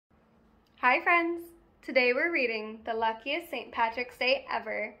Hi friends! Today we're reading The Luckiest St. Patrick's Day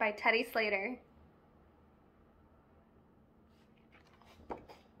Ever by Teddy Slater.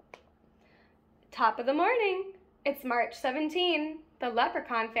 Top of the morning! It's March 17. The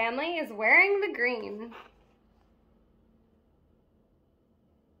leprechaun family is wearing the green.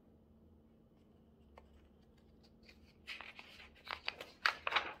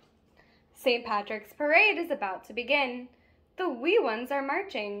 St. Patrick's Parade is about to begin. The wee ones are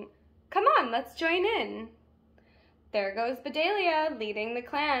marching. Come on, let's join in. There goes Bedelia leading the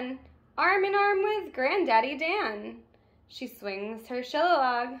clan, arm in arm with Granddaddy Dan. She swings her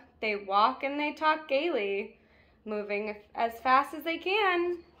shillelagh. They walk and they talk gaily, moving as fast as they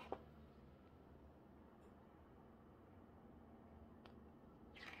can.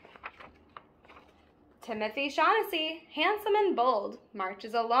 Timothy Shaughnessy, handsome and bold,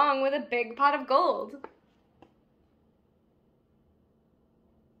 marches along with a big pot of gold.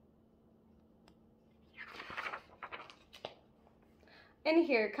 And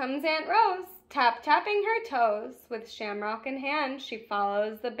here comes Aunt Rose, tap-tapping her toes. With shamrock in hand, she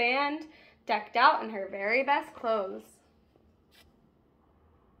follows the band, decked out in her very best clothes.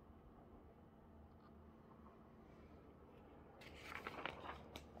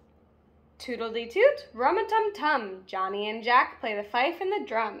 Toodle-dee-toot, rum-a-tum-tum, Johnny and Jack play the fife and the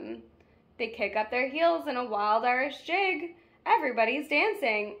drum. They kick up their heels in a wild Irish jig. Everybody's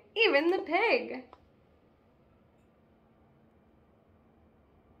dancing, even the pig.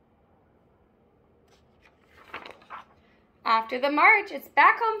 After the march, it's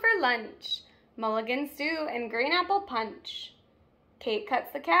back home for lunch. Mulligan stew and green apple punch. Kate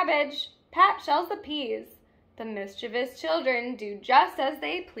cuts the cabbage, Pat shells the peas. The mischievous children do just as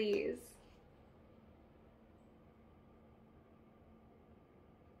they please.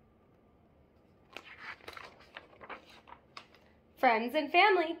 Friends and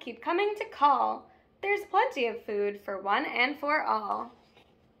family keep coming to call. There's plenty of food for one and for all.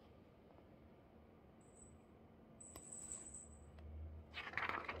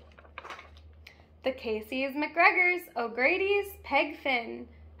 The Caseys, McGregors, O'Grady's, Peg Finn.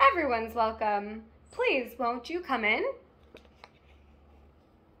 Everyone's welcome. Please, won't you come in?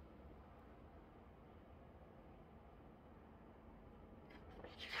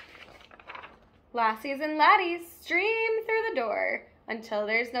 Lassies and laddies stream through the door until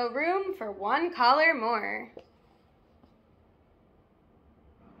there's no room for one caller more.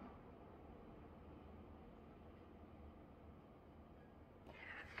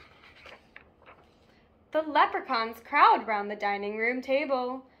 The leprechauns crowd round the dining room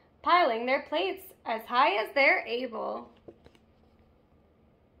table, piling their plates as high as they're able.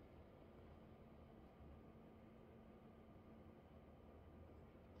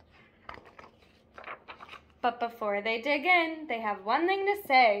 But before they dig in, they have one thing to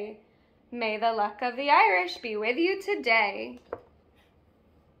say. May the luck of the Irish be with you today.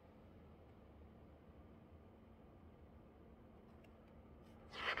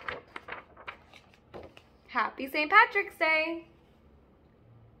 Happy St. Patrick's Day!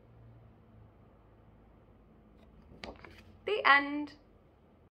 The end.